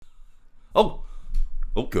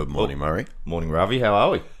Oh, Good morning, Murray. Morning, Ravi. How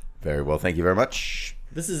are we? Very well, thank you very much.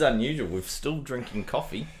 This is unusual. We're still drinking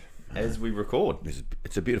coffee as we record.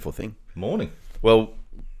 It's a beautiful thing. Morning. Well,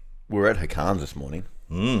 we were at Hakan's this morning.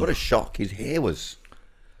 What a shock. His hair was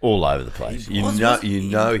all over the place. He was, You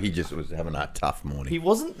know he just was having a tough morning. He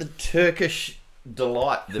wasn't the Turkish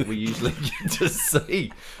delight that we usually get to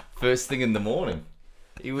see first thing in the morning.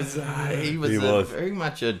 He was very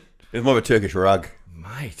much a It was more of a Turkish rug.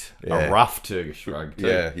 mate, Yeah. a rough Turkish rug too.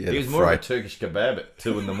 Yeah, he the was more of a freight. Turkish kebab at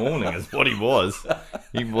 2 in the morning is what he was.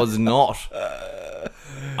 He was not.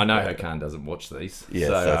 I know Hakan doesn't watch these. Yes,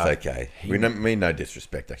 so, that's okay. We mean no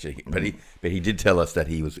disrespect, actually. But he did tell us that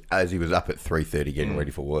he was up at 3:30 getting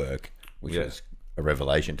ready for work, which Yeah. was a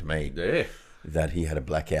revelation to me. Yeah. That he had a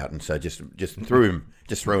blackout, and so just threw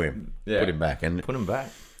him, Yeah. put him back, and Put him back.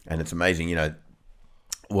 it's amazing,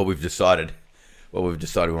 what we've decided we want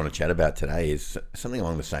to chat about today is something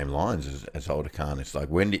along the same lines as Older Khan. It's like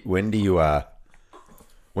when do you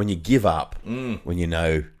when you give up, when you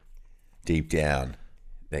know deep down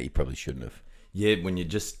that you probably shouldn't have. Yeah, when you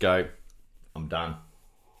just go, I'm done.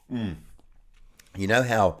 You know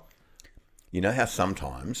how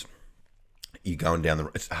sometimes you're going down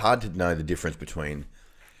it's hard to know the difference between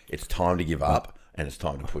it's time to give up and it's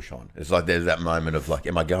time to push on. It's like there's that moment of like,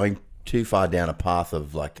 am I going too far down a path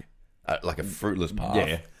of like a fruitless path?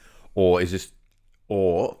 Yeah. Or is this,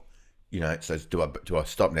 so do I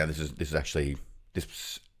stop now? This is actually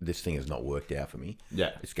this thing has not worked out for me.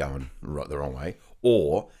 Yeah. It's going the wrong way.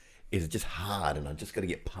 Or is it just hard and I just got to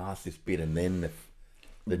get past this bit and then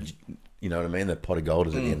the you know what I mean? The pot of gold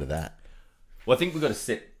is at the end of that. Well, I think we've got to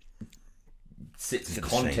set some the scene.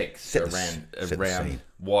 context Set the around scene.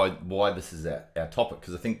 why this is our topic.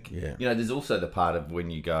 Because I think, Yeah. there's also the part of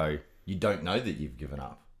when you go, you don't know that you've given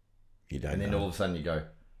up. You don't And then know. all of a sudden you go,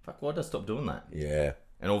 fuck, why did I stop doing that? Yeah.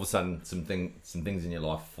 And all of a sudden some things in your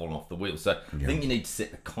life falling off the wheel. So I think you need to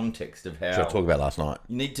set the context of how... Should I talk about last night?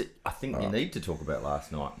 You need to. I think you need to talk about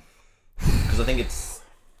last night because I think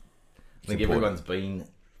important. everyone's been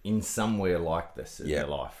in somewhere like this in Yeah. their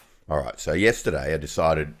life. All right. So yesterday I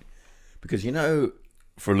decided, because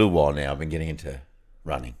for a little while now I've been getting into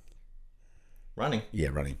running. Running. Yeah,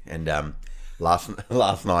 running. And last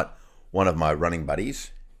night, one of my running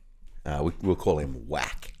buddies, we'll call him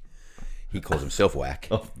Whack. He calls himself Whack,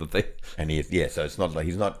 Off the thing. and so it's not like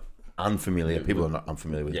he's not unfamiliar. People are not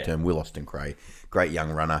unfamiliar with the term. Will Austin Cray, great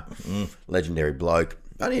young runner, legendary bloke,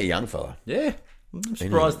 only a young fella. Yeah, I'm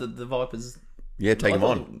surprised that the Vipers. Yeah, take him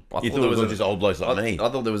on. I You thought thought there it was was just old blokes like me. I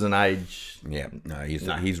thought there was an age. Yeah, no,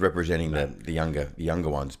 he's representing the younger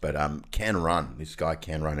ones, but can run. This guy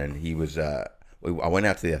can run, and he was. I went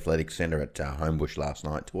out to the athletic centre at Homebush last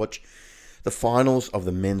night to watch the finals of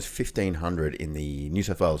the men's 1500 in the New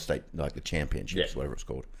South Wales State, like the championships, Yeah. whatever it's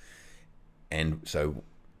called. And so,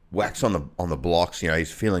 Wax on the blocks.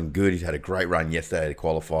 He's feeling good. He's had a great run yesterday to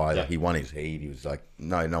qualify. Yeah. He won his heat. He was like,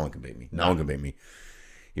 no one can beat me. No one can beat me.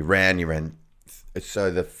 He ran.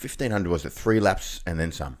 So the 1500 was at 3 laps and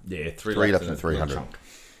then some. Yeah, Three laps laps in and a 300. chunk.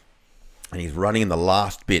 And he's running in the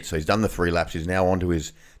last bit. So he's done the 3 laps. He's now on to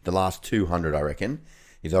the last 200, I reckon.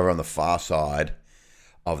 He's over on the far side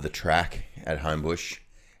of the track at Homebush.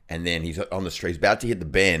 And then he's on the street. He's about to hit the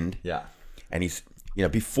bend. Yeah. And he's,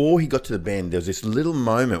 before he got to the bend, there was this little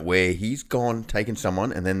moment where he's taken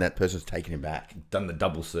someone, and then that person's taken him back. Done the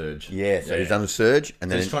double surge. Yeah, so he's done the surge. And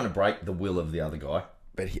So then he's trying to break the will of the other guy.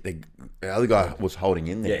 but the other guy was holding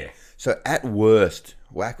in there. Yeah. So at worst,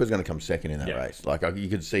 Whack was going to come second in that Yeah. race. Like, you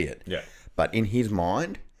could see it. Yeah. But in his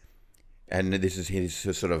mind, and this is his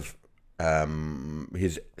sort of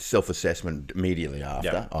his self-assessment immediately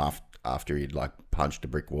after he'd like punched a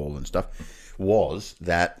brick wall and stuff, was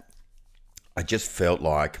that I just felt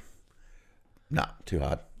like, too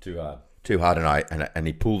hard. Too hard, and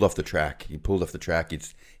he pulled off the track.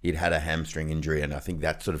 He'd had a hamstring injury, and I think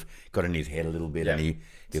that sort of got in his head a little bit, Yeah. and he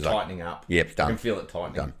It's was like, tightening up. "Yep, it's done. You can feel it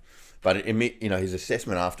tightening. Done." But his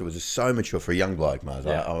assessment afterwards is so mature for a young bloke, Mars.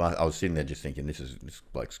 Yeah. I was sitting there just thinking, this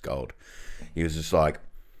bloke's gold. He was just like,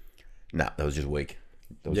 that was just weak.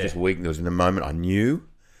 That was just weak. There was in the moment I knew,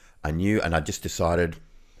 and I just decided,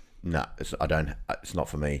 it's not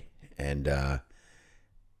for me. And I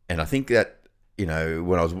think that when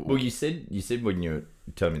I was Well, you said when you were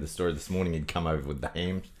telling me the story this morning, you'd come over with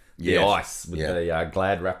the Yes. ice with the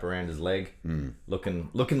Glad wrap around his leg, looking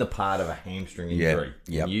the part of a hamstring injury.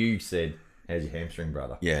 Yep. And you said, "How's your hamstring,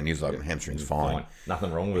 brother?" yeah, and he was like, hamstring's fine.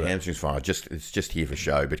 Nothing wrong with it. Hamstring's fine. It's just here for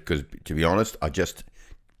show. Because to be honest, I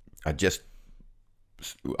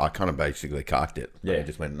kind of basically carked it. Yeah. I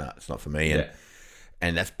just went, it's not for me. And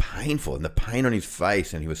And that's painful. And the pain on his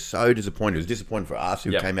face. And he was so disappointed. It was disappointing for us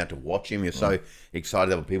who came out to watch him. He was so excited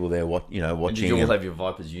there were people there watching. And did you all have your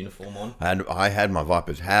Vipers uniform on? And I had my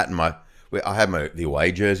Vipers hat and I had the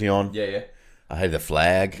away jersey on. Yeah. I had the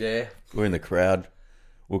flag. Yeah. We're in the crowd.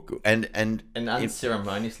 And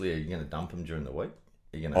unceremoniously, are you going to dump him during the week?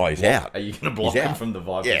 He's out. Are you going to block him from the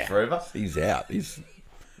Vipers forever? He's out. He's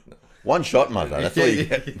one shot, mother. That's all you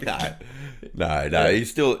get. No.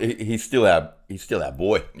 He's still our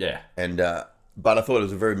boy. Yeah. And but I thought it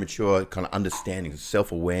was a very mature kind of understanding,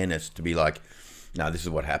 self-awareness to be like, no, this is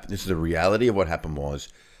what happened. This is the reality of what happened. Was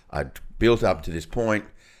I'd built up to this point.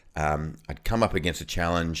 I'd come up against a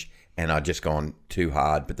challenge and I'd just gone too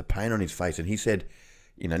hard. But the pain on his face, and he said,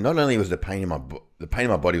 not only was the pain in my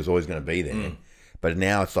body was always going to be there, but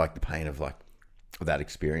now it's like the pain of that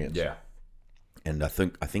experience. Yeah. And I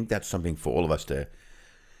think that's something for all of us to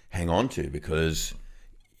hang on to, because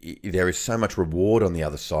there is so much reward on the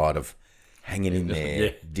other side of hanging in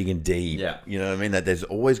there, digging deep. Yeah. You know what I mean? That there's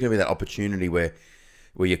always going to be that opportunity where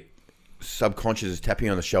your subconscious is tapping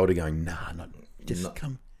you on the shoulder, going,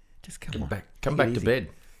 come on, come back to bed.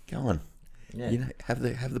 Go on. Yeah. Have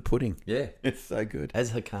the pudding. Yeah. It's so good.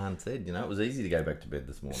 As Hakan said, it was easy to go back to bed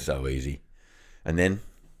this morning. So easy. And then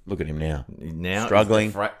look at him now. Now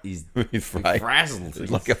struggling. He's frazzled.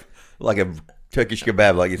 He's like a Turkish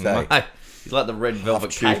kebab, like you say. Mate, he's like the red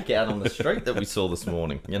velvet cake out on the street that we saw this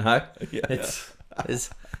morning.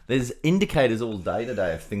 There's indicators all day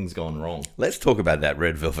today of things gone wrong. Let's talk about that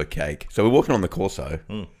red velvet cake. So we're walking on the Corso,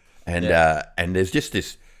 and there's just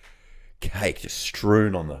this cake just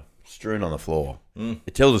strewn on the floor.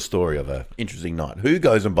 It tells a story of an interesting night. Who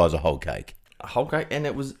goes and buys a whole cake? A whole cake, and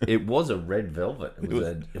it was a red velvet.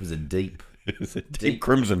 It was a deep, deep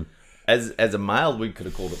crimson. As a male, we could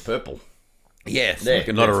have called it purple. Yes,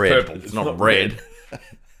 not a red. Purple. It's not red.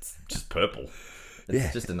 It's just purple.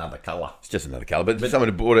 It's just another colour. It's just another colour. But someone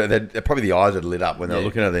had bought it. Probably the eyes had lit up when they were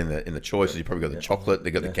looking at it in the choices. You probably got the chocolate.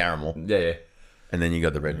 They got the caramel. Yeah. And then you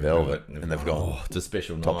got the red velvet, and they've gone. It's a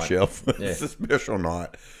special night. Top shelf. It's a special night.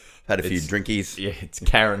 Had a few drinkies. Yeah, it's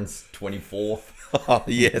Karen's 24th. Oh,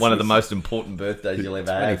 yes. One of the most important birthdays you'll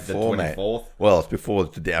ever have, the 24th. Mate. Well, it's before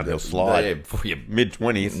the downhill slide. Yeah, before your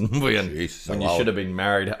mid-20s. When you should have been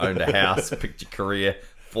married, owned a house, picked your career,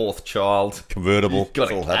 fourth child. Convertible.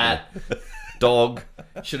 Got a cat, dog.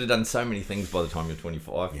 Should have done so many things by the time you're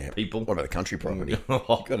 25. Yeah. People. What about the country property? You've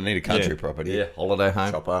got to need a country property. Yeah, holiday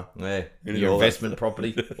home. Shopper. Yeah, your investment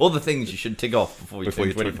property. All the things you should tick off before you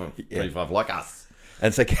turn 25, like us.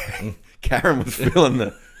 And so Karen was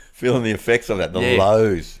feeling the effects of that, the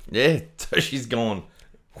lows. Yeah, so she's gone,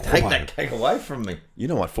 take that cake away from me. You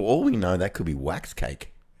know what? For all we know, that could be Wax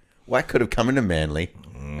cake. Wax could have come into Manly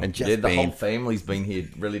and just the whole family's been here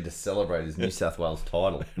really to celebrate his New South Wales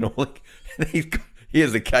title. And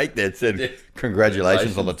here's the cake that said,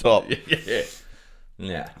 congratulations on the top.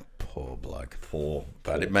 Yeah. Poor bloke.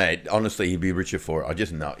 But mate, honestly, he'd be richer for it. I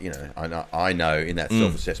just know, I know in that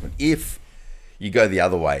self-assessment, if you go the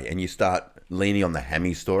other way and you start leaning on the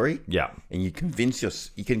Hammy story, and you can convince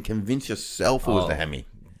yourself it was the Hammy.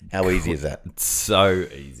 How easy is that? It's so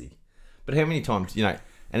easy. But how many times, and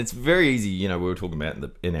it's very easy, we were talking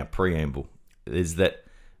about in our preamble, is that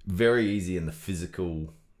very easy in the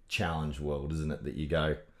physical challenge world, isn't it? That you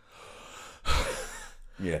go,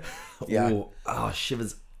 oh,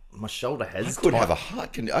 shivers. My shoulder has. I could have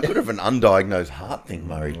an undiagnosed heart thing,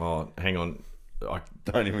 Murray. Oh, hang on. I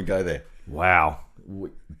don't even go there. Wow.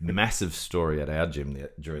 Massive story at our gym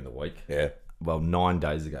during the week. Yeah. Well, 9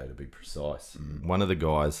 days ago to be precise. One of the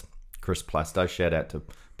guys, Chris Plasto, shout out to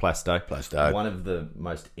Plasto. One of the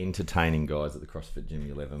most entertaining guys at the CrossFit gym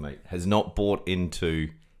you'll ever meet. Has not bought into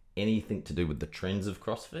anything to do with the trends of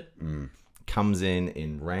CrossFit. Comes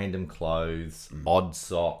in random clothes, odd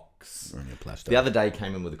socks. The other day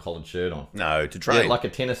came in with a collared shirt on. No, to train. Yeah, like a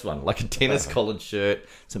tennis one. Like a tennis collared shirt.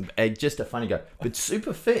 Just a funny guy. But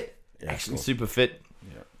super fit. Actually super fit.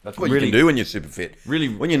 Yeah. That's what you can do when you're super fit. Really,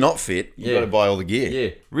 when you're not fit, you've got to buy all the gear.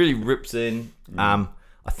 Yeah, really rips in. I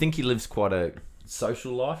think he lives quite a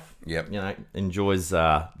social life. Yep. Enjoys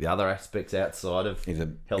the other aspects outside of he's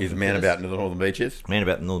health. He's a man about the Northern Beaches.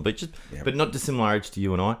 But not dissimilar age to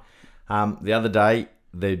you and I. The other day,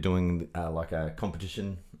 they're doing like a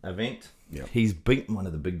competition event. Yep. He's beaten one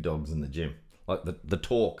of the big dogs in the gym. Like the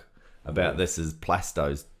talk about this is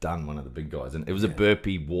Plasto's done one of the big guys, and it was a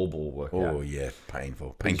burpee warball workout. Oh yeah,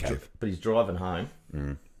 painful, pain cave. But he's driving home.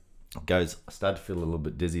 Goes, I started to feel a little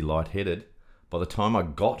bit dizzy, lightheaded. By the time I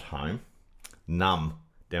got home, numb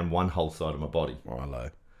down one whole side of my body. Oh, hello.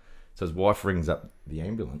 So his wife rings up the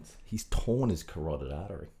ambulance. He's torn his carotid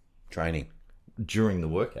artery training during the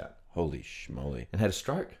workout. Holy schmoly. and had a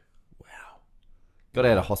stroke. Wow. Got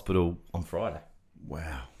out of hospital on Friday.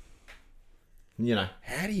 Wow. You know,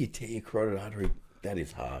 How do you tear your carotid artery? That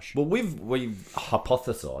is harsh. well, we've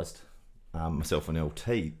hypothesised, myself and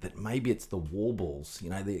LT, that maybe it's the wall balls. You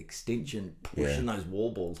know, the extension pushing those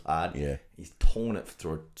wall balls hard. Yeah. He's torn it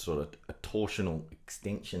through a sort of a torsional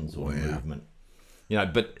extensions or movement. You know,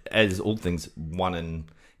 but as all things,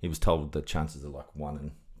 he was told the chances are like 1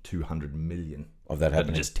 in 200 million Of that But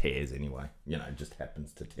happening. it just tears anyway. You know, it just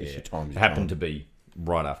happens to tear. It's your time, It your happened time. to be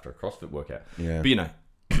right after a CrossFit workout. Yeah. But, you know,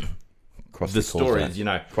 CrossFit the calls story that. is, you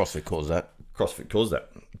know, CrossFit calls that. CrossFit caused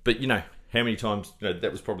that. But, you know, how many times, you know,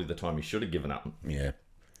 that was probably the time you should have given up. Yeah.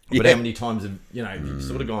 But how many times have, you know, you've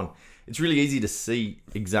sort of gone, it's really easy to see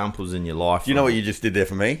examples in your life. Do you know what you just did there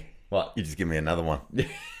for me? What? You just give me another one. Do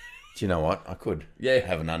you know what? I could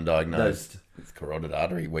have an undiagnosed carotid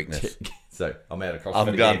artery weakness. So, I'm out of CrossFit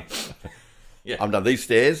I'm done. again. Yeah. I'm done. These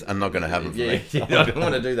stairs are not going to happen for me. I don't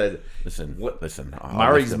want to do those. Listen.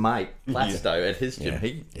 Murray's mate, Plasto, at his gym,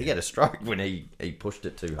 he had a stroke when he pushed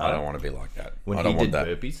it too hard. I don't want to be like that. When I don't he want did that.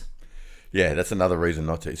 burpees. Yeah, that's another reason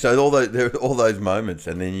not to. So there are all those moments,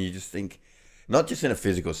 and then you just think, not just in a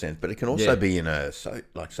physical sense, but it can also be in a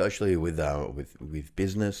socially with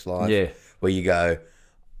business life, where you go,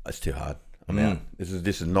 it's too hard. I'm out.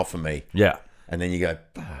 This is not for me. Yeah. And then you go,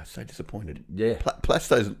 so disappointed. Yeah.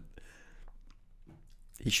 Plasto's,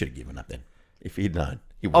 he should have given up then. If he'd known.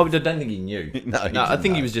 He Oh, I would've. don't think he knew. No, I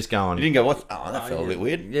think he was just going. He didn't go, what? Oh, that felt a bit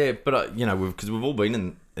weird. Yeah, but you know, because we've all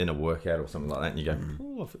been in a workout or something like that, and you go,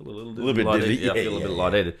 oh, I feel a little bit lightheaded. dizzy. Yeah, I feel a bit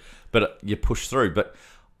lightheaded. But you push through. But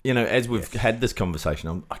you know, as we've had this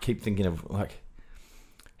conversation, I keep thinking of like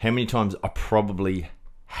how many times I probably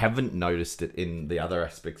haven't noticed it in the other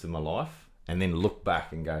aspects of my life, and then look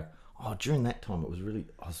back and go, oh, during that time, I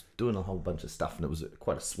was doing a whole bunch of stuff, and it was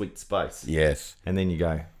quite a sweet space. Yes. And then you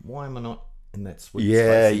go, why am I not in that sweet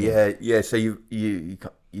space? Yeah. So you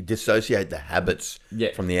dissociate the habits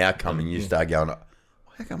from the outcome, and you start going,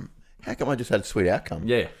 how come I just had a sweet outcome?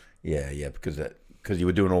 Yeah. Yeah, because you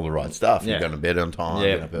were doing all the right stuff. You're going to bed on time.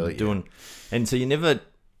 Yeah, and so you never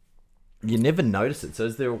notice it. So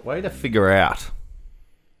is there a way to figure out,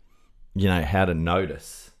 you know, how to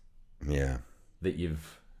notice that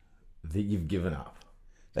you've given up,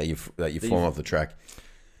 that you fall off the track?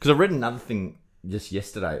 Because I read another thing just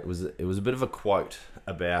yesterday. It was a bit of a quote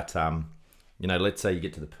about you know, let's say you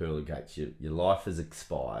get to the pearly gates, your life has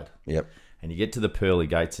expired. Yep. And you get to the pearly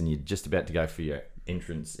gates, and you're just about to go for your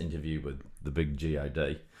entrance interview with the big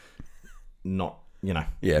God. Not, you know,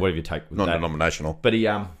 whatever you take with that. Non-denominational. But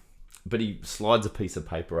he slides a piece of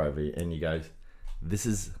paper over you, and he goes, "This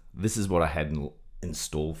is what I had in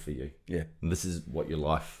store for you. Yeah. And this is what your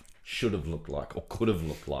life should have looked like or could have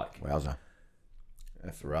looked like." Wowza.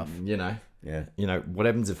 That's rough. You know. Yeah. You know, what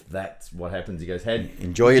happens if that's what happens? He goes,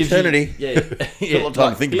 enjoy eternity. A lot of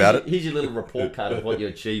time to think about it. Here's your little report card of what you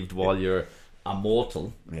achieved while you're a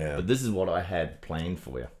mortal. Yeah. But this is what I had planned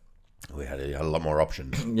for you. We had a lot more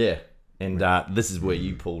options. Yeah. And this is where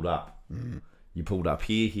you pulled up. You pulled up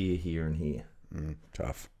here, and here.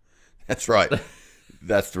 Tough. That's right.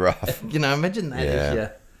 That's rough. You know, imagine that. Yeah.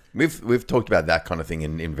 We've talked about that kind of thing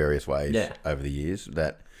in various ways over the years.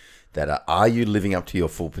 That are you living up to your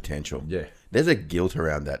full potential? Yeah. There's a guilt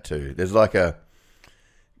around that too. There's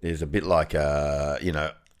a bit like you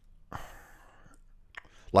know,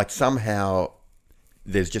 like somehow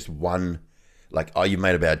there's just one, like, oh, you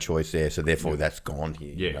made a bad choice there, so therefore that's gone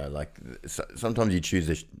here. Yeah. You know, like sometimes you choose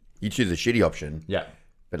a shitty option. Yeah.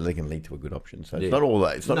 But it can lead to a good option. So it's not all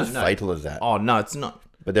that. It's not as fatal as that. Oh no, it's not.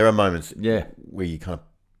 But there are moments where you kind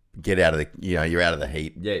of get out of you're out of the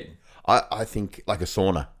heat. Yeah. I think like a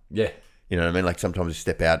sauna. Yeah. You know what I mean? Like sometimes you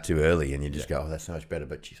step out too early and you just go, oh, that's so much better.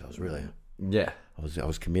 But geez, I was really, I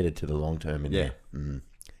was committed to the long term in there.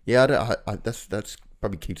 Yeah, that's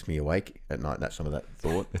probably keeps me awake at night. That's some of that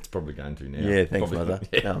thought. It's probably going to now. Yeah, thanks, probably, mother.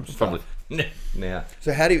 Yeah, No, I'm probably now.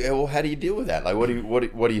 So how do you deal with that? Like, what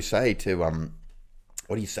do you say to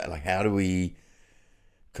what do you say? Like, how do we?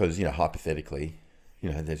 Because you know, hypothetically,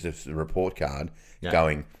 you know, there's this report card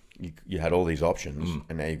going. You had all these options,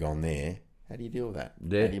 and now you've gone there. How do you deal with that?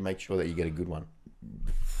 Yeah. How do you make sure that you get a good one?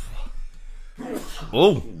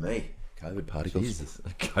 Oh, me. COVID particles. Jesus,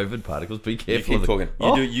 COVID particles. Be You careful. keep talking.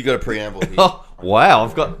 You got a preamble here. Oh, wow!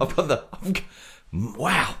 I've got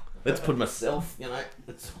wow. Let's put myself. You know,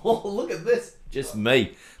 look at this. Just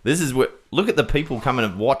me. This is what. Look at the people coming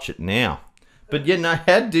and watch it now. But you know,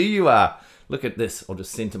 how do you look at this? I'll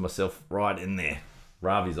just center myself right in there.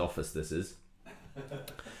 Ravi's office. This is.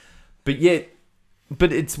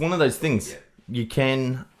 But it's one of those things. You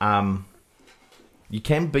can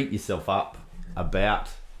beat yourself up about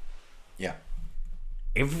Yeah.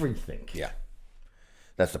 Everything. Yeah.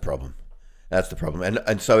 That's the problem.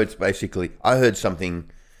 And so it's basically, I heard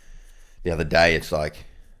something the other day. It's like,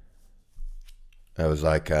 it was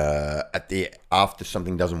like, after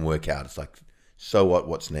something doesn't work out, it's like, so what?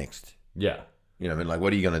 What's next? Yeah. You know what I mean? Like,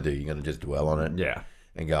 what are you going to do? You're going to just dwell on it? Yeah.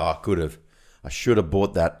 And go, I should have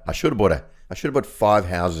bought that. I should have bought 5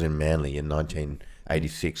 houses in Manly in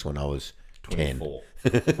 1986 when I was 24.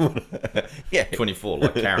 10. Yeah. 24,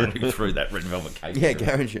 like Karen who threw that red velvet cake. Yeah,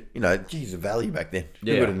 Karen, geez, the value back then.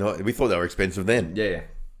 Yeah. We thought they were expensive then. Yeah.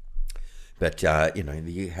 But, how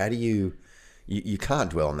do you can't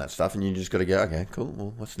dwell on that stuff, and you just got to go, okay, cool,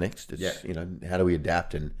 well, what's next? It's, how do we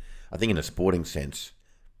adapt? And I think in a sporting sense,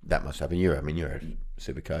 that must happen. You're a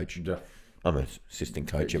super coach. Yeah. I'm an assistant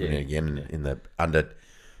coach every now and again in the under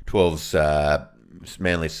 12s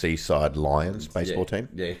Manly Seaside Lions baseball team.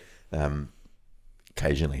 Yeah.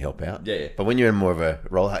 Occasionally help out. Yeah. But when you're in more of a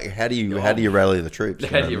role, how do you rally the troops?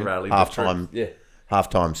 How do you rally the halftime? troops? Yeah.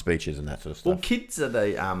 Halftime speeches and that sort of stuff. Well, kids are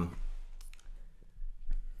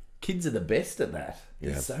the best at that.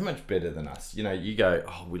 They're so much better than us. You go,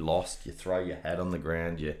 oh, we lost. You throw your hat on the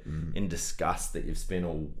ground. You're in disgust that you've spent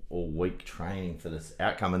all week training for this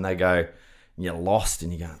outcome. And they go, you're lost.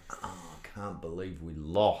 And you go, oh, I can't believe we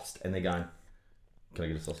lost. And they're going, can I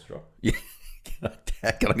get a sausage roll? Yeah.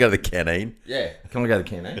 Can I go to the canteen? Yeah. Can I go to the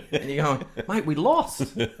canteen? And you're going, mate, we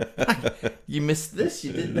lost. You missed this.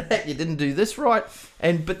 You did that. You didn't do this right.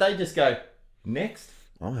 But they just go, next.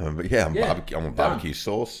 I'm on barbecue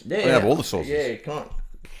sauce. Yeah, I have all the sauces. Yeah, can't.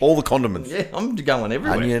 All the condiments. Yeah, I'm going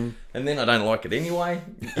everywhere. Onion. And then I don't like it anyway.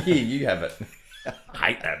 Here, you have it. I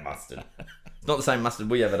hate that mustard. It's not the same mustard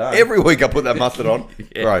we have at home. Every week I put that mustard on.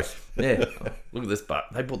 Yeah. Gross. Yeah. Look at this butt.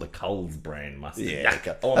 They bought the Coles brand mustard. Yeah.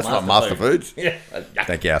 Yuck. Oh, that's not Master Foods. Yeah. Yuck.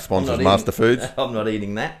 Thank you, our sponsors, I'm not Master eating, Foods. I'm not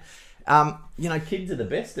eating that. Kids are the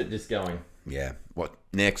best at just going. Yeah. What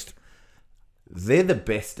next? They're the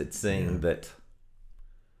best at seeing that.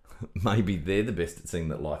 Maybe they're the best at seeing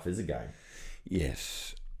that life is a game.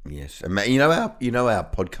 Yes. And our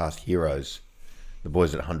podcast heroes, the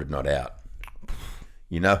boys at 100 Not Out.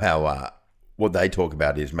 You know how what they talk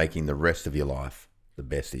about is making the rest of your life the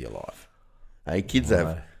best of your life. Hey, kids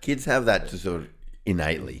have that to sort of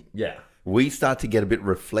innately. Yeah. We start to get a bit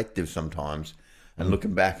reflective sometimes and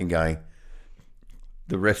looking back and going,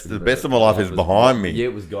 the best of my life is behind me. Yeah,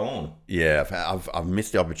 it was gone. Yeah, I've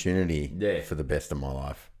missed the opportunity for the best of my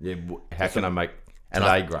life. Yeah, how can I make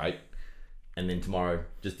today great and then tomorrow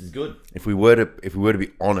just as good? If we were to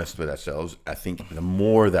be honest with ourselves, I think the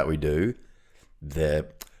more that we do, the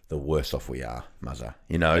worse off we are, Muzza.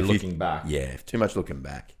 Looking back. Yeah, too much looking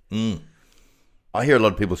back. I hear a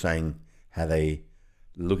lot of people saying how they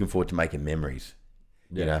looking forward to making memories.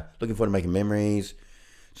 Yeah. Looking forward to making memories.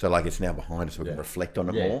 So like it's now behind us, we can reflect on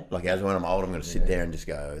it more. Like as when I'm old, I'm going to sit there and just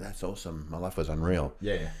go, "That's awesome. My life was unreal."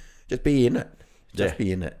 Yeah. Just be in it. Just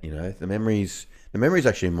be in it. The memories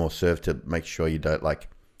actually more serve to make sure you don't like.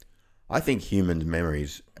 I think humans'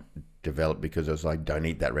 memories develop because it was like, don't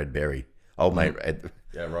eat that red berry. Old mate,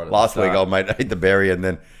 last week, old mate ate the berry and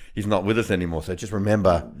then he's not with us anymore. So just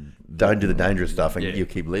remember, don't do the dangerous stuff and you'll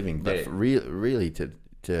keep living. But really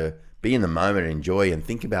to be in the moment and enjoy and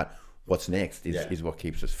think about what's next is what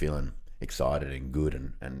keeps us feeling excited and good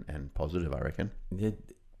and positive, I reckon. Yeah.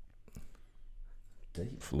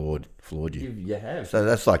 Deep. Floored you. You have. So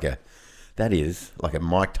that is like a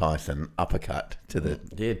Mike Tyson uppercut to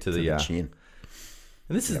the chin.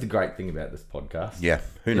 And this is the great thing about this podcast. Yeah.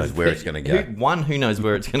 Who knows where it's going to go? Who knows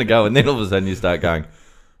where it's going to go? And then all of a sudden you start going,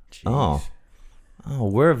 oh,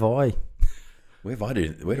 where have I? Where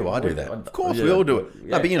do I do that? Of course, we all do it. Yeah.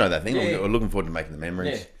 No, but you know that thing. Yeah. We're looking forward to making the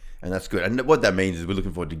memories. Yeah. And that's good. And what that means is we're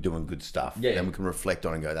looking forward to doing good stuff. Yeah. And we can reflect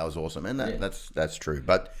on it and go, that was awesome. And that's true.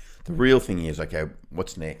 But the real thing is, okay,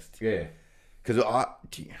 what's next? Yeah. Because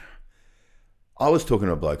I was talking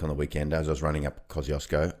to a bloke on the weekend as I was running up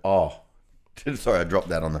Kosciuszko. Oh, sorry, I dropped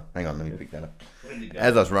that on the... Hang on, let me pick that up.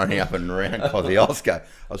 As I was running up and around Kosciuszko,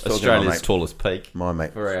 I was talking Australia's tallest peak. My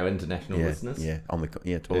mate. For our international listeners. Yeah,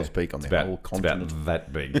 tallest peak on the whole continent. It's about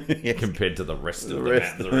that big compared to the rest of the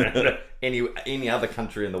mountains around any other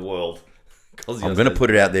country in the world. I'm going to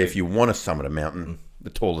put it out there. If you want to summit a mountain, the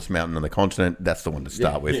tallest mountain on the continent, that's the one to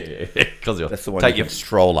start with. Yeah. That's the one you can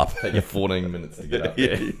stroll up. Take you 14 minutes to get up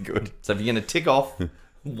there. Good. So if you're going to tick off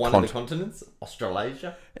one of the continents,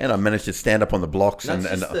 Australasia. And I managed to stand up on the blocks and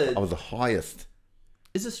I was the highest.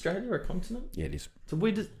 Is Australia a continent? Yeah, it is. So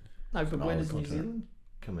where does New Zealand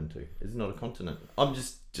come into? Is it not a continent? I'm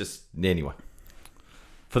just anyway.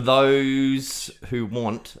 For those who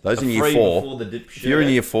want those in year 4, if you're in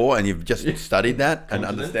year 4 and you've just studied that and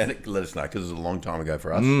understand it, let us know because it was a long time ago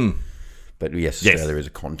for us. But yes, Australia is a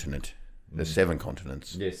continent. There's 7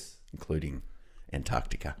 continents. Yes. Including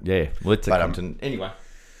Antarctica. Yeah. Well, it's a continent. Anyway.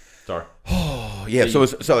 Sorry. Oh, yeah. So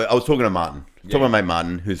I was talking to Martin. Talking to my mate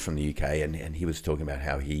Martin, who's from the UK, and he was talking about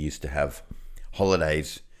how he used to have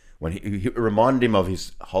holidays when he reminded him of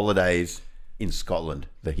his holidays in Scotland,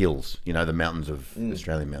 the hills, the mountains of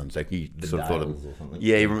Australian mountains. Like he the sort of thought of, or something.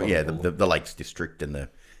 the Lakes District and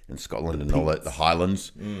in Scotland and all that, the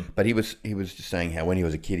Highlands. But he was just saying how when he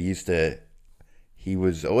was a kid, he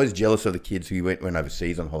was always jealous of the kids who went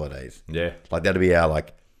overseas on holidays. Yeah, like that'd be our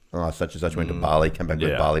such and such went to Bali, come back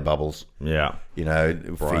with Bali bubbles. Yeah,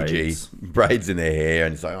 Fiji braids in their hair,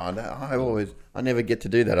 and it's like, I never get to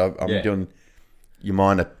do that. I'm doing. You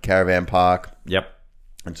mind a caravan park? Yep.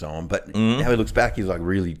 And so on, but now he looks back, he's like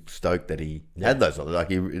really stoked that he had those,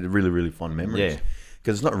 like he really, really fond memories. Yeah,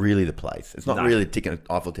 because it's not really the place. It's not really ticking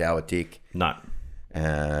Eiffel Tower tick. No,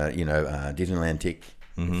 Disneyland tick.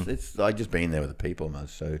 It's like just being there with the people,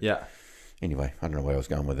 most. So yeah. Anyway, I don't know where I was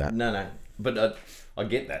going with that. No, but I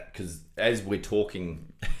get that because as we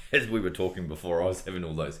were talking before, I was having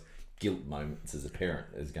all those guilt moments as a parent,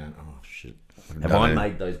 as going, oh shit, have I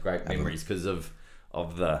made those great memories because of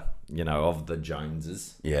the of the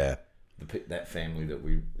Joneses, that family that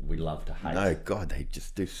we love to hate. No, God, they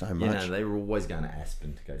just do so much. They were always going to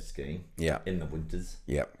Aspen to go skiing. Yeah, in the winters.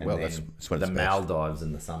 Yeah, well, that's when the it's Maldives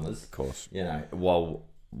in the summers, of course. While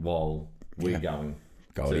we're going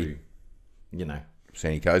Goldie, to,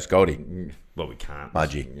 Sandy Coast, Goldie. Well, we can't.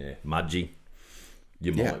 Mudgee.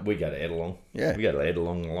 You might. We go to Edelong. Yeah, we go to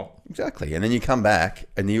Edelong a lot. Exactly, and then you come back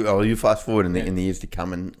and you fast forward in the years to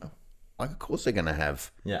come and. Of course they're going to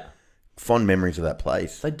have fond memories of that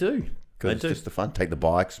place. They do. Because it's just the fun. Take the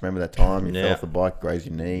bikes. Remember that time you fell off the bike, grazed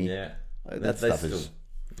your knee? Yeah. That stuff is...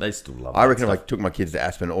 They still love it. I reckon if I took my kids to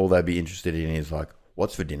Aspen, all they'd be interested in is like,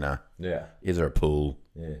 what's for dinner? Yeah. Is there a pool?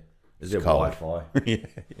 Yeah. Is there Wi-Fi?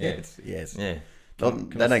 Yes. Yeah.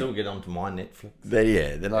 Can I still get onto my Netflix?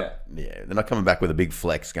 They're not coming back with a big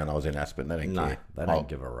flex gun. I was in Aspen. They don't care. They don't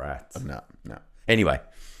give a rat's. No. Anyway.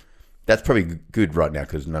 That's probably good right now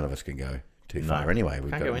because none of us can go too far. Anyway, we've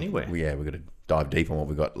got to go anywhere. We've got to dive deep on what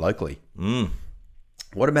we've got locally.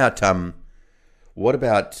 What about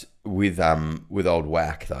with old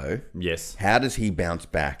Whack though? Yes. How does he bounce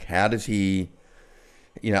back? How does he,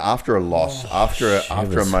 after a loss, after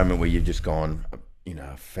a moment where you've just gone,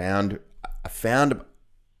 I found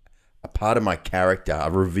a part of my character.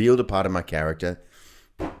 I've revealed a part of my character.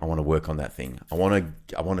 I want to work on that thing. I want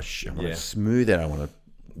to smooth it. I want to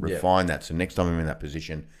refine that, so next time I'm in that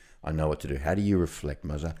position, I know what to do. How do you reflect,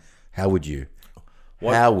 Muzza? How would you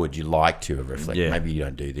like to reflect? Maybe you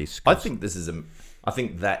don't do this. I think I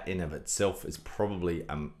think that in of itself is probably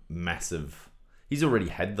a massive. He's already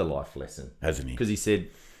had the life lesson, hasn't he? Because he said,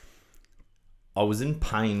 "I was in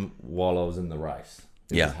pain while I was in the race.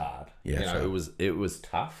 It was hard. It was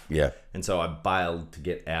tough. Yeah, and so I bailed to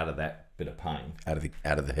get out of that bit of pain, out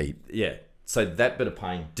of the heat. Yeah." So that bit of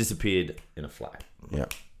pain disappeared in a flash. Yeah.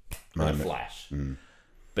 In a flash.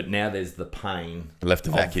 But now there's the pain. Left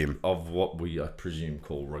a vacuum. Of what we, I presume,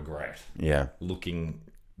 call regret. Yeah. Looking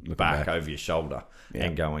back over your shoulder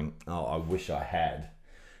and going, oh, I wish I had.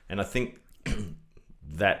 And I think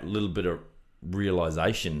that little bit of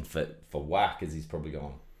realisation for Whack is he's probably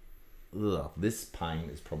gone, ugh, this pain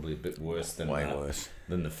is probably a bit worse than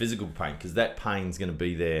the physical pain. Because that pain's going to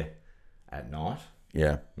be there at night.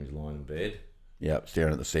 Yeah. When he's lying in bed. Yeah,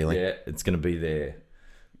 staring at the ceiling. Yeah, it's going to be there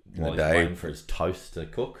while he's waiting for his toast to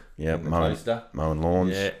cook. Yeah, in the toaster. Mowing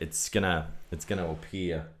lawns. Yeah, it's gonna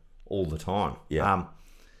appear all the time. Yeah.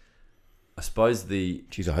 I suppose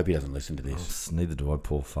Jeez, I hope he doesn't listen to this. Oh, neither do I,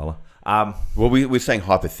 poor fella. Well, we're saying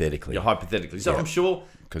hypothetically. Yeah, hypothetically. So I'm sure...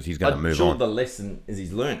 Because he's going to move on. I'm sure the lesson is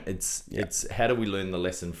he's learned. It's how do we learn the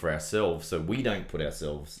lesson for ourselves so we don't put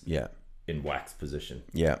ourselves... in Whack's position.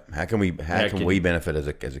 Yeah. How can we benefit as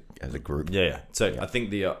a group? Yeah. So I think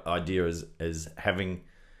the idea is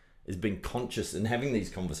being conscious and having these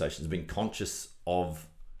conversations, being conscious of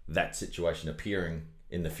that situation appearing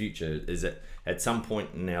in the future. Is that at some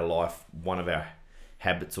point in our life, one of our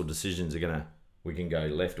habits or decisions we can go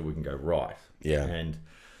left or we can go right. Yeah. And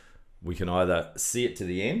we can either see it to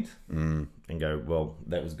the end and go, well,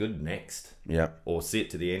 that was good, next. Yeah. Or see it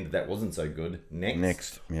to the end, that wasn't so good,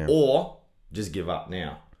 next. Yeah. Or just give up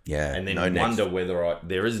now. Yeah. And then wonder whether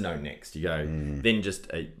there is no next. You go, then just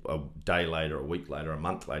a day later, a week later, a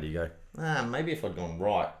month later, you go, maybe if I'd gone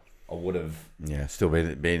right, I would have. Yeah, still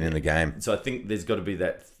been in the game. So I think there's got to be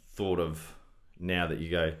that thought of now that you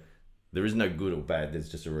go, there is no good or bad, there's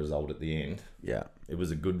just a result at the end. Yeah. It was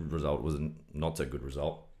a good result, it was a not so good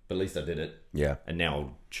result. but at least I did it. Yeah. And now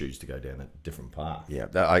I'll choose to go down a different path. Yeah,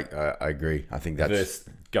 I agree. I think that's... Versus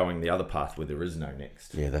going the other path where there is no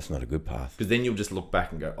next. Yeah, that's not a good path. Because then you'll just look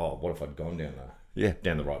back and go, oh, what if I'd gone down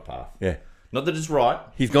the right path? Yeah. Not that it's right.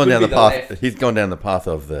 He's gone down the path. Left. He's gone down the path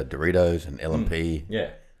of the Doritos and LMP. Yeah.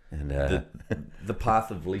 And the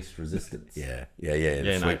path of least resistance. Yeah.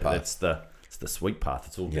 The sweet path. It's the sweet path.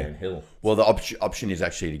 It's all downhill. Well, the option is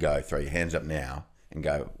actually to go throw your hands up now and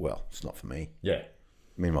go, well, it's not for me. Yeah.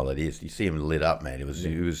 Meanwhile, it is. You see him lit up, man.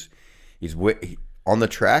 He's on the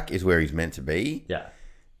track is where he's meant to be. Yeah.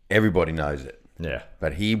 Everybody knows it. Yeah.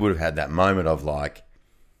 But he would have had that moment of like,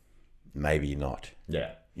 maybe not.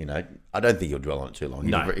 Yeah. You know, I don't think he'll dwell on it too long.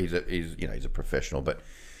 He's a professional, but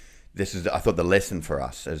this is, I thought, the lesson for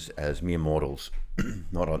us as mere mortals,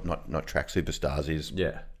 not track superstars, is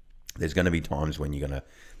there's going to be times when you're going to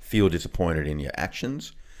feel disappointed in your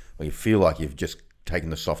actions, or you feel like you've just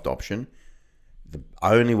taken the soft option. The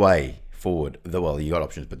only way forward, you got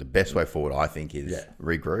options, but the best way forward, I think, is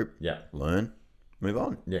regroup, learn, move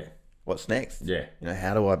on. Yeah. What's next? Yeah. You know,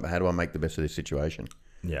 how do I make the best of this situation?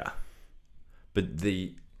 Yeah. But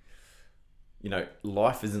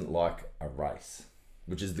life isn't like a race,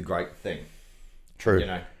 which is the great thing. True. You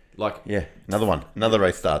know, like... Yeah, another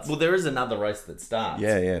race starts. Well, there is another race that starts.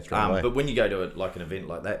 Yeah, it's right away. But when you go to an event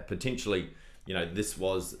like that, potentially, this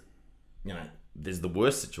was, there's the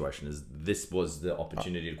worst situation is this was the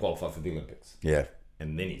opportunity to qualify for the Olympics. Yeah.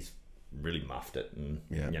 And then he's really muffed it, and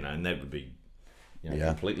and that would be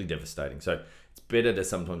completely devastating. So it's better to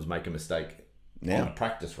sometimes make a mistake on a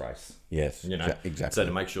practice race. Yes, exactly. So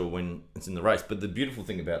to make sure when it's in the race. But the beautiful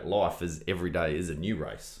thing about life is every day is a new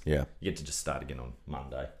race. Yeah. You get to just start again on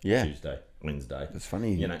Monday, Yeah. Tuesday, Wednesday. It's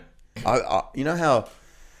funny. I you know how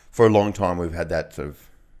for a long time we've had that sort of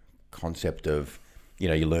concept of, you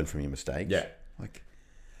learn from your mistakes. Yeah. Like,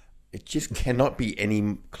 it just cannot be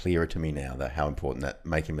any clearer to me now that how important that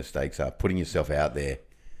making mistakes are, putting yourself out there.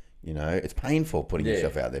 It's painful putting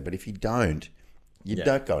yourself out there, but if you don't,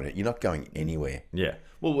 don't go on it. You're not going anywhere. Yeah.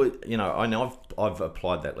 Well, I know I've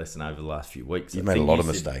applied that lesson over the last few weeks. You've made a lot of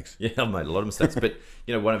mistakes. Yeah, I've made a lot of mistakes. But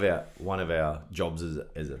one of our jobs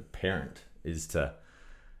as a parent is to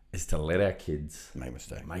let our kids make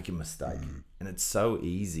a mistake. And it's so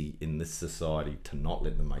easy in this society to not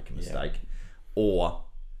let them make a mistake, or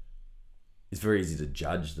it's very easy to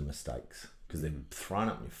judge the mistakes because they're thrown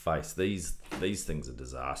up in your face. These things are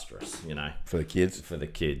disastrous. For the kids. For the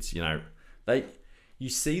kids, you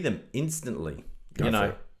see them instantly.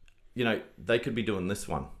 They could be doing this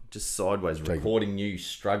one just sideways, recording you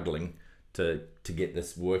struggling to get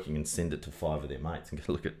this working and send it to 5 of their mates and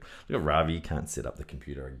go, look at Ravi, you can't set up the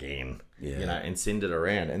computer again. And send it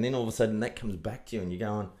around, and then all of a sudden that comes back to you, and you're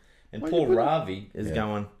going, and poor Ravi is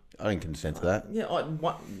going, I didn't consent to that.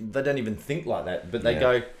 They don't even think like that, but they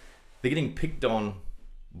go, they're getting picked on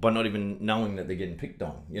by not even knowing that they're getting picked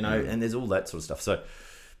on. And there's all that sort of stuff. So.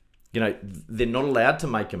 They're not allowed to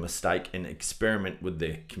make a mistake and experiment with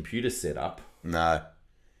their computer setup. No.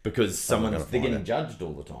 Because they're getting judged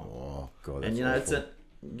all the time. Oh, God, that's awful.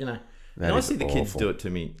 And I see the kids do it to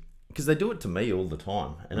me, because they do it to me all the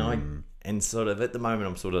time. And sort of at the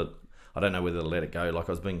moment, I don't know whether to let it go. Like,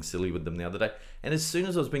 I was being silly with them the other day. And as soon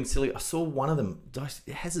as I was being silly, I saw one of them,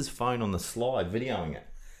 has his phone on the slide videoing it.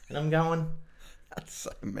 And I'm going, that's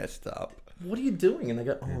so messed up. What are you doing? And they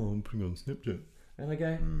go, I'm putting on Snapchat. And I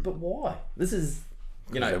go, but why? This is,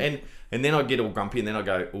 and then I get all grumpy, and then I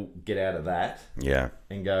go, oh, get out of that. Yeah.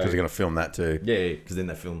 And go. Because they're going to film that too. Yeah, because then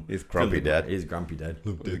they film. He's grumpy dad. He's grumpy dad.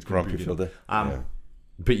 Look, Dad's grumpy filter.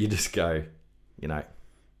 But you just go,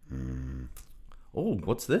 oh,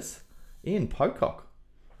 what's this? Ian Pocock.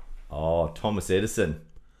 Oh, Thomas Edison.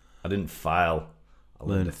 I didn't fail. I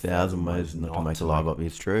learned 1,000 ways not to make a live up.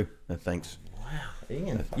 It's true. No, thanks. Wow,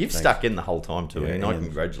 Ian. You've stuck in the whole time too, Ian. I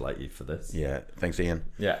congratulate you for this. Yeah, thanks, Ian.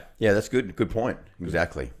 Yeah. Yeah, that's good. Good point.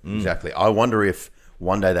 Exactly. Exactly. I wonder if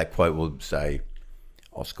one day that quote will say,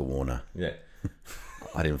 Oscar Warner. Yeah.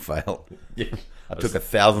 I didn't fail. Yeah. I took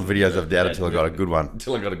 1,000 videos of that until I got a good one.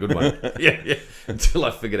 Until I got a good one. Yeah. Until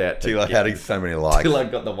I figured out. Until I had so many likes. Until I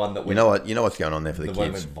got the one that went. You know what's going on there for the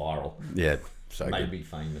kids. The one went viral. Yeah. So maybe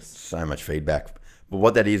famous. So much feedback. But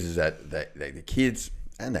what that is that the kids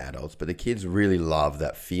and the adults, but the kids really love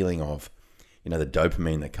that feeling of, the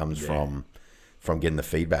dopamine that comes from getting the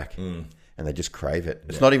feedback, and they just crave it.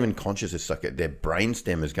 It's not even conscious. It's like their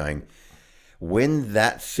brainstem is going. When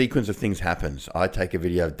that sequence of things happens, I take a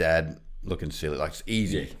video of Dad looking silly, like it's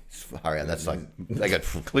easy. That's like they got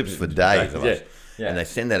clips for days of us, and they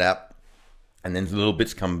send that out. and then the little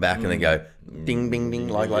bits come back and they go ding, ding, ding,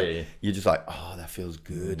 like you're just like, oh, that feels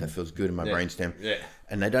good. That feels good in my brainstem. Yeah.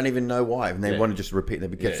 And they don't even know why, and they want to just repeat.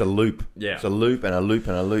 It gets a loop. Yeah. It's a loop and a loop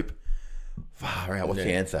and a loop. Far out. What's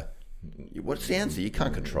the answer? What's the answer? You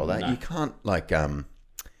can't control that. You can't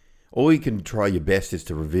all you can try your best is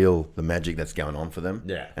to reveal the magic that's going on for them.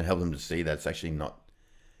 Yeah. And help them to see that's actually not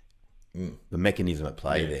the mechanism at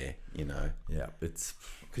play there. You know. Yeah. It's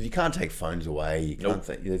because you can't take phones away. You can't.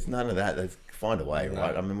 There's none of that. They find a way,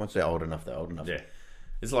 right? I mean, once they're old enough, they're old enough. Yeah.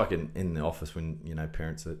 It's like in the office when,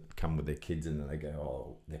 parents that come with their kids and they go,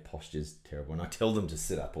 oh, their posture's terrible. And I tell them to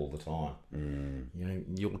sit up all the time.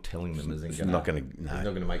 You're telling them it's not going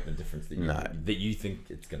to make the difference that you think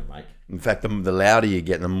it's going to make. In fact, the louder you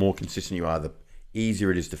get and the more consistent you are, the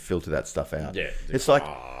easier it is to filter that stuff out. Yeah. It's like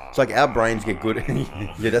our brains get good.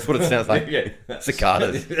 Yeah, that's what it sounds like.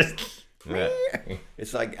 Cicadas. Yeah.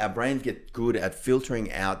 It's like our brains get good at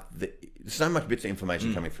filtering out so much bits of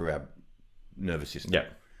information coming through our nervous system. Yeah.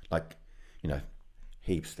 Like,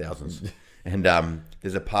 heaps, thousands. And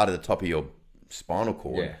there's a part of the top of your spinal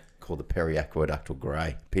cord called the periaqueductal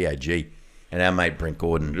grey, PAG. And our mate Brent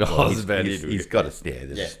Gordon, he's got he's got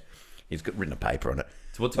written a paper on it.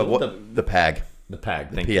 So what's called the PAG. The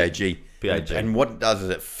PAG, the PAG. PAG. And what it does is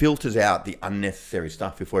it filters out the unnecessary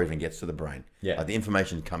stuff before it even gets to the brain. Yeah. Like the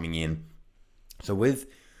information coming in. So with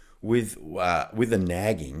the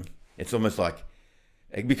nagging, it's almost like,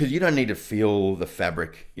 because you don't need to feel the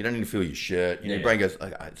fabric, you don't need to feel your shirt. Your brain goes,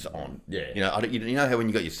 oh, it's on. Yeah. You know how when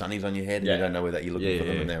you got your sunnies on your head and you don't know whether you're looking for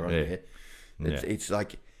them and they're on your head. It's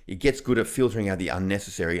like it gets good at filtering out the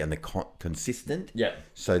unnecessary and the consistent. Yeah.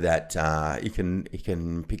 So that you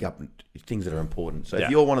can pick up things that are important. So if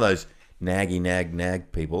you're one of those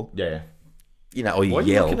nag people. Yeah. Or you Why yell. Why are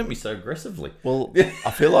you looking at me so aggressively? Well,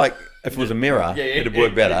 I feel like if it was a mirror, it'd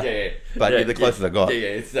work better. Yeah. But you're the closest I got. Yeah.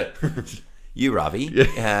 It's that. You, Ravi,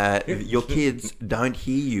 your kids don't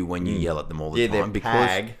hear you when you yell at them all the time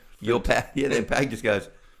because their PAG just goes,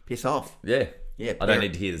 piss off. Yeah. Yeah. I don't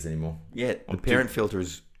need to hear this anymore. Yeah. The parent filter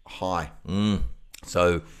is high.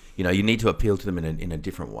 So, you need to appeal to them in a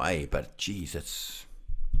different way. But, geez, it's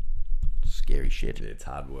scary shit. Yeah, it's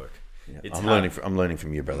hard work. Yeah. I'm learning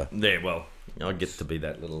from you, brother. Yeah, well, I get to be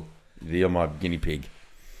that little... You're my guinea pig.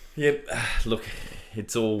 Yep. Look,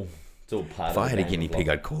 it's all part of If I had a guinea pig,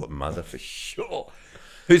 I'd call it Mother for sure.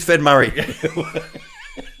 Who's fed Murray?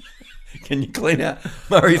 Can you clean out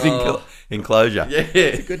Murray's enclosure? Yeah.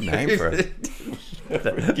 It's a good name for it.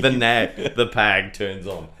 the PAG turns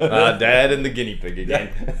on. Dad and the guinea pig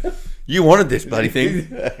again. You wanted this bloody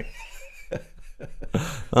thing.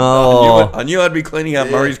 I knew I'd be cleaning out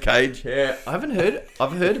Murray's cage. Yeah, I've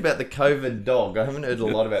heard about the COVID dog. I haven't heard a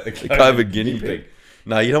lot about the COVID guinea pig.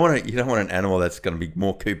 No, you don't want an animal that's going to be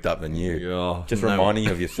more cooped up than you. Reminding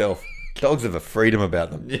you of yourself. Dogs have a freedom about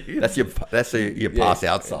them. That's your pass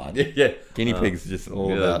outside. Yeah. Guinea pigs just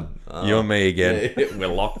all about you and me again. Yeah, we're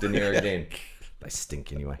locked in here again. They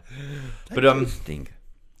stink anyway. But stink.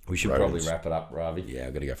 We should probably wrap it up, Ravi. Yeah,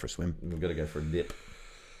 I've got to go for a swim. We've got to go for a dip.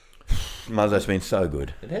 Muzz, it's been so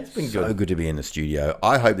good. It has been so good to be in the studio.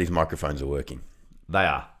 I hope these microphones are working. They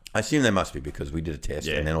are. I assume they must be because we did a test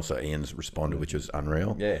and then also Ian's responded, which was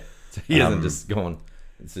unreal. Yeah. So he hasn't just gone,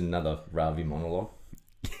 it's another Ravi monologue.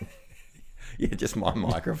 Yeah, just my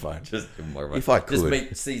microphone. Just your microphone. If I could.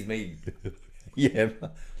 Just sees me. Yeah,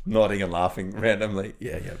 nodding and laughing randomly.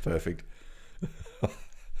 Yeah, perfect.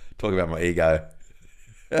 Talk about my ego.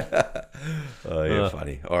 Oh, you're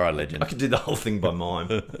funny. All right, legend. I could do the whole thing by mime.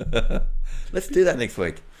 Let's do that next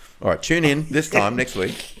week. All right, tune in this time next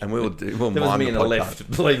week, and we'll there was me in the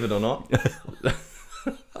left, believe it or not.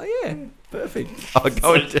 Oh yeah, perfect.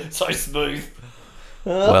 So smooth.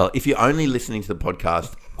 Well, if you're only listening to the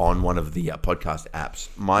podcast on one of the podcast apps,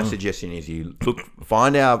 my suggestion is you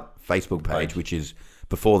find our Facebook page, which is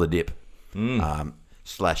Before the Dip,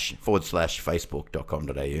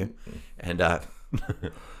 //facebook.com.au, and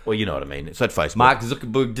well, you know what I mean. It's at Facebook. Mark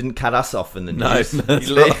Zuckerberg didn't cut us off in the news. No,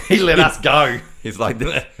 he let us go. He's like,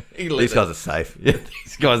 these guys are safe. Yeah,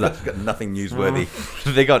 these guys got nothing newsworthy.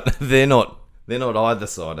 They're not either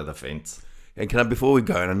side of the fence. And before we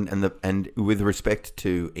go, and with respect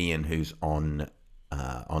to Ian, who's on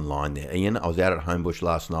online there, Ian, I was out at Homebush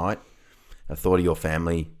last night. I thought of your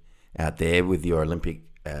family out there with your Olympic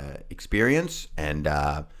experience, and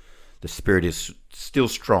the spirit is still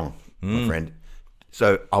strong, my friend.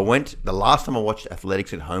 So the last time I watched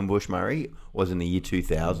athletics at Homebush, Murray, was in the year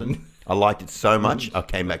 2000. I liked it so much, I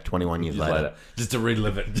came back 21 years later. Just to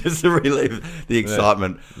relive it. Just to relive the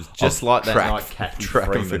excitement. Just like that night Kathy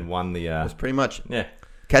Freeman won the... That's pretty much. Yeah.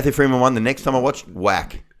 Kathy Freeman won. The next time I watched,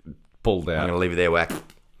 whack. Pulled out. I'm going to leave it there, whack.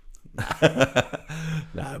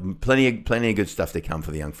 No, plenty of good stuff to come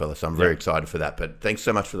for the young fella. So I'm very excited for that. But thanks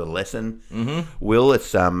so much for the lesson, Will.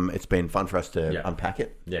 It's been fun for us to unpack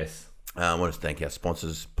it. Yes. I want to thank our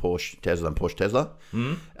sponsors, Porsche, Tesla, and Porsche Tesla.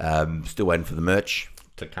 Still waiting for the merch.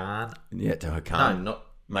 Tucan. Yeah, Tucan. No, not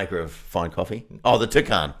maker of fine coffee. Oh, the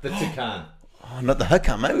Tucan. the Tucan. Oh, not the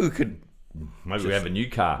Hucan. Maybe we could. Maybe we have a new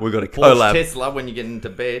car. We've got a Porsche collab. Tesla. When you get into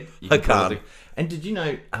bed, you can call it and did you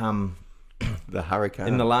know The Hurricane.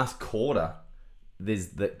 in the last quarter,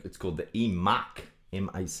 it's called the E-Mach,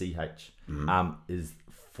 M-A-C-H. Is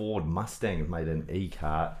Ford Mustang have made an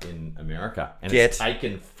e-car in America, and it's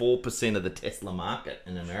taken 4% of the Tesla market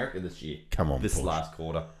in America this year. Come on, this Porsche. last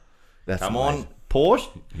quarter. That's Come amazing. on, Porsche.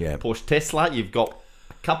 Yeah. Porsche Tesla. You've got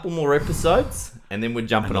a couple more episodes, and then we're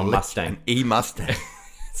jumping on Mustang. An E-Mustang.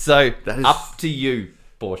 So That is- up to you,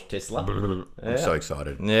 Porsche Tesla. I'm so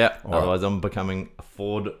excited. Yeah. All Otherwise, I'm becoming a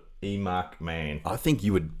Ford E-Mach man. I think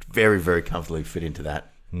you would very, very comfortably fit into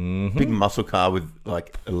that. Big muscle car with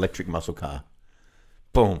like electric muscle car.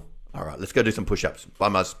 Boom. All right, let's go do some push-ups. Bye,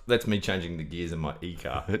 Muzz. That's me changing the gears in my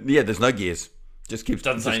e-car. Yeah, there's no gears. Just keeps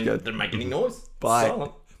Doesn't go. make any noise. Bye.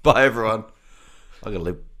 Silent. Bye, everyone. I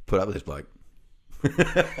gotta put up with this bloke.